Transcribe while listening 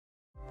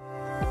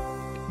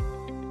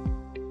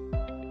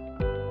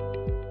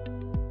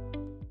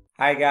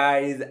Hi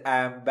guys,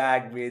 I'm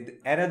back with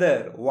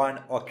another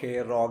Wan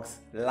Oku Rock's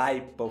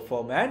live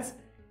performance.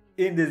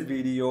 In this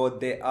video,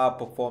 they are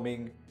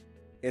performing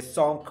a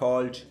song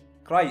called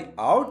Cry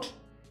Out.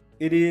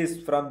 It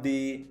is from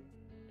the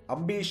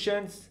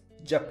Ambitions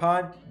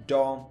Japan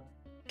Dome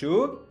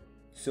Tour.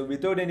 So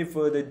without any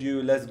further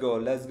ado, let's go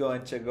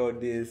and check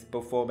out this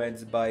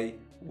performance by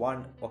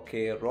Wan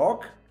Oku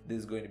Rock. This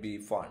is going to be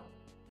fun.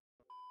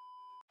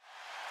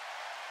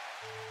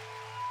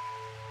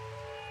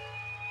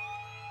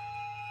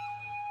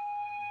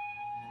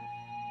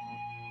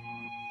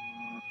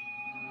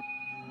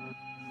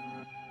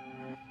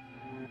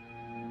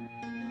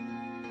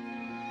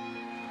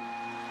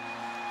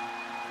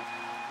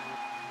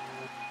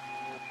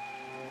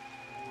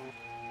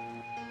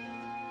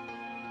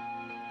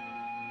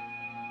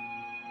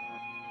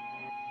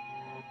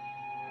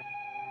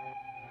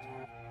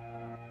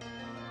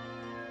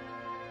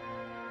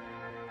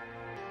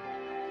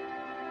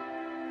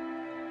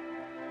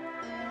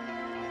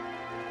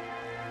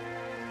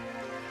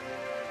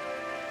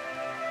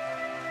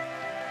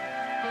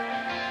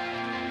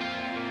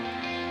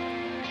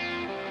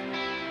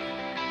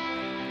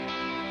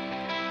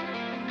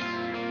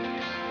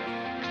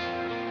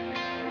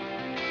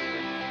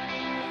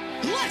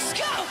 Let's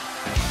go!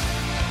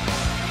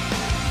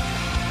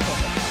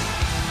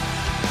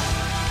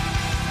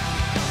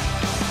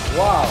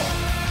 Wow!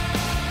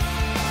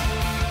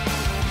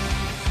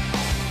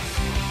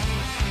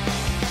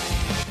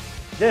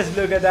 Just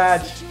look at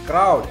that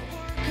crowd.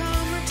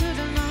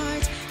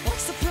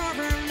 What's the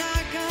problem?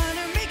 Not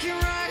gonna make it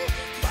right.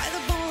 Buy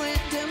the bullet,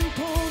 then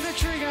pull the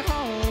trigger,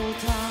 hold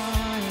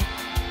tight.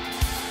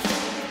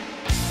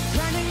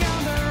 Running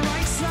down the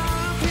right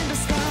slope in the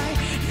sky.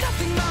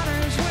 Nothing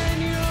matters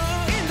when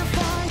you're in the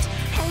fight.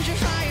 Hold your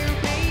fire,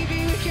 baby.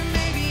 We can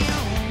maybe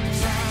alright.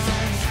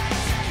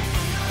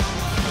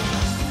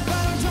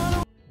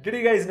 Did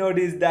you guys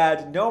notice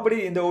that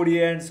nobody in the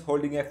audience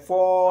holding a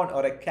phone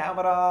or a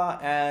camera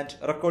and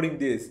recording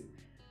this?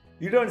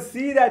 You don't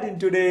see that in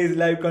today's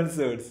live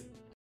concerts.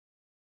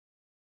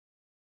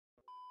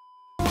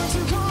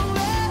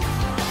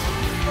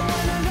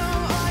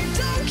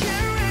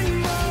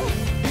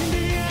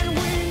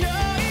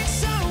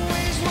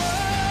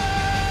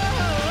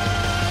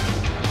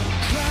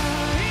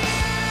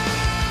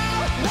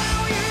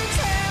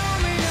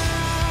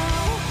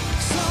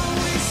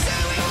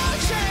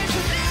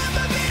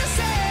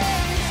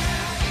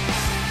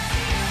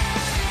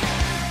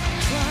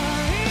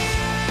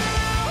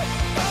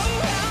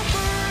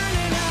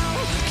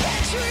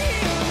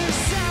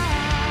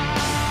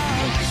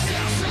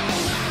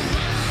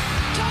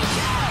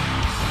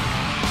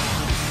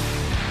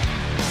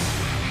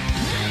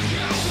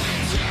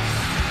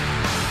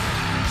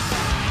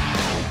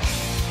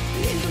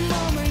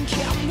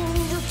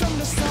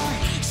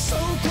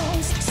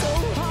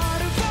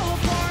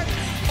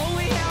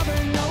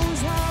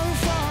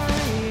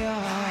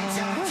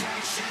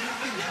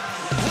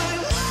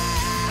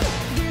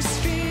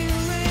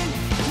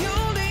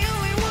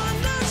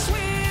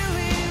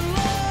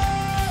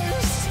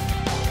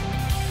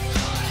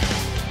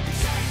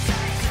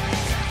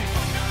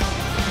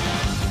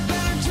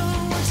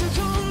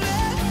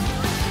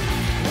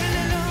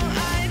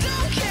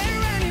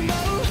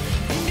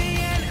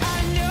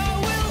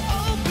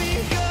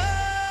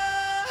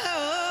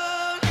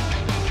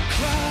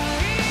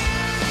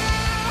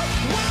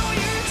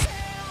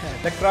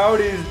 The crowd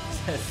is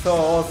so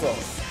awesome.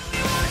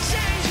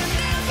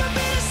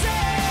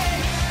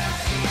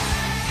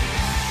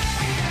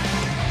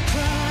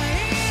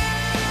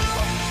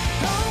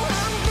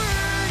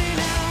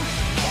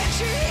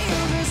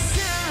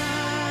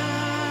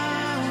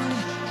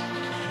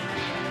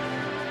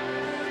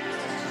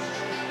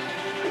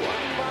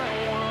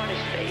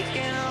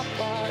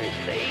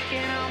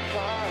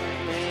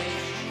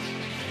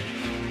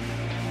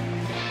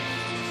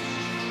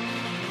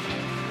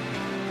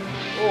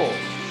 Oh.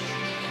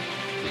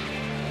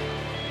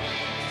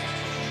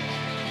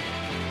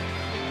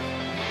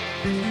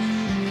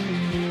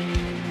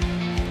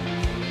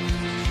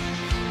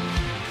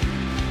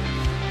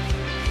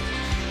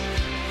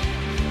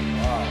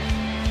 Wow.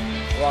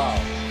 Wow.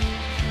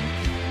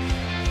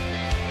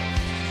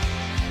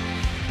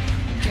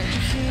 Can you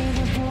hear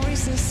the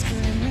voices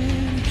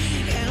screaming?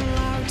 And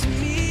loud to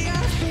me, I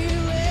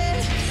feel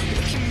it.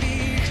 We can be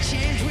the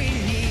change we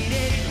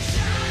needed.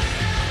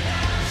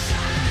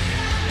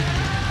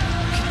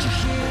 Can you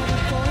hear the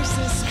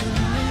voices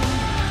screaming?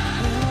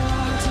 And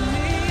loud to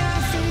me, I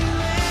feel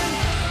it.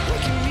 We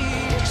can be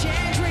the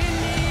change we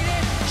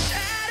needed.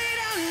 Shout it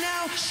out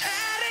now,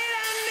 shout it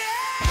out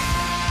now.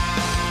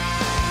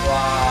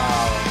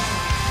 Wow.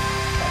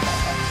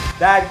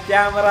 That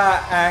camera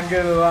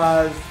angle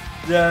was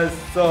just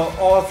so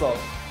awesome.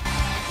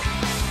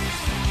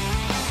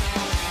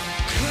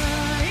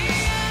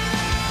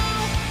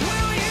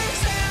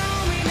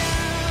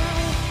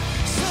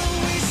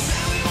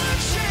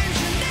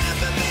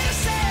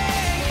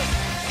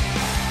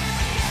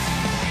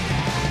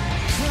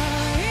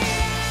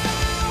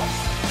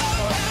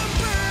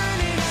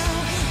 Burning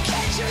out,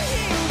 can't you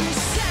hear the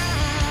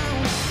sound?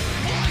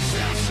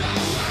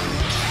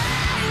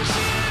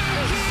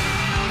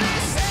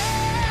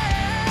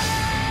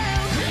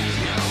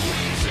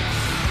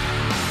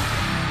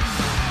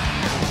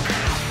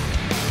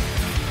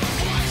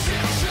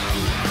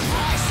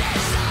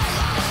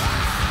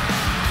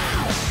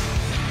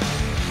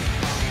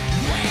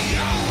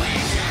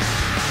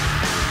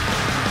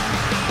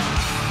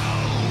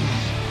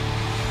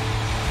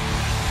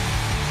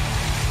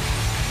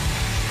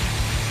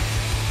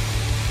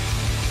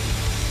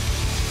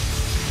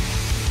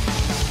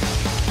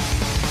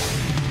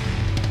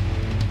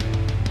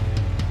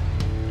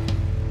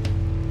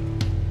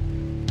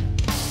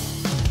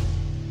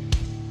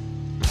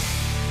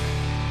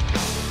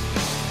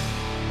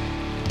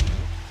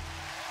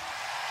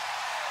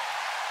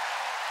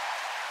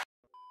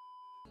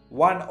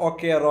 Wan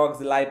Oku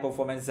Roku's live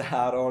performances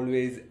are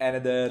always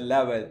another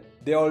level.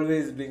 They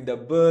always bring the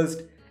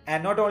burst,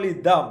 and not only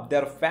them,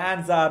 their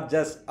fans are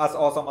just as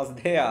awesome as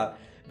they are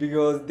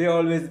because they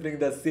always bring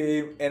the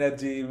same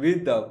energy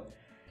with them.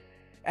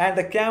 And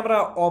the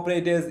camera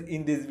operators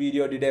in this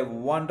video did a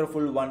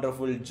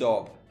wonderful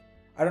job.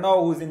 I don't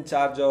know who's in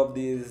charge of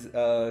this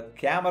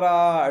camera,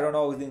 I don't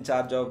know who's in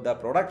charge of the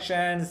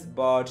productions,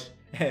 but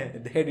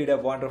they did a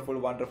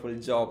wonderful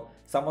job.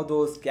 Some of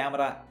those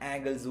camera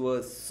angles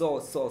were so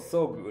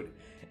good.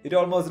 It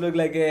almost looked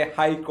like a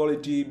high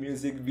quality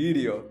music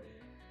video.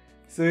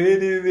 So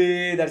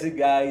anyway, that's it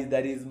guys,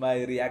 that is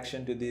my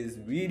reaction to this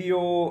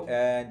video,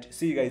 and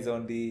see you guys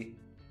on the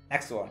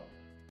next one.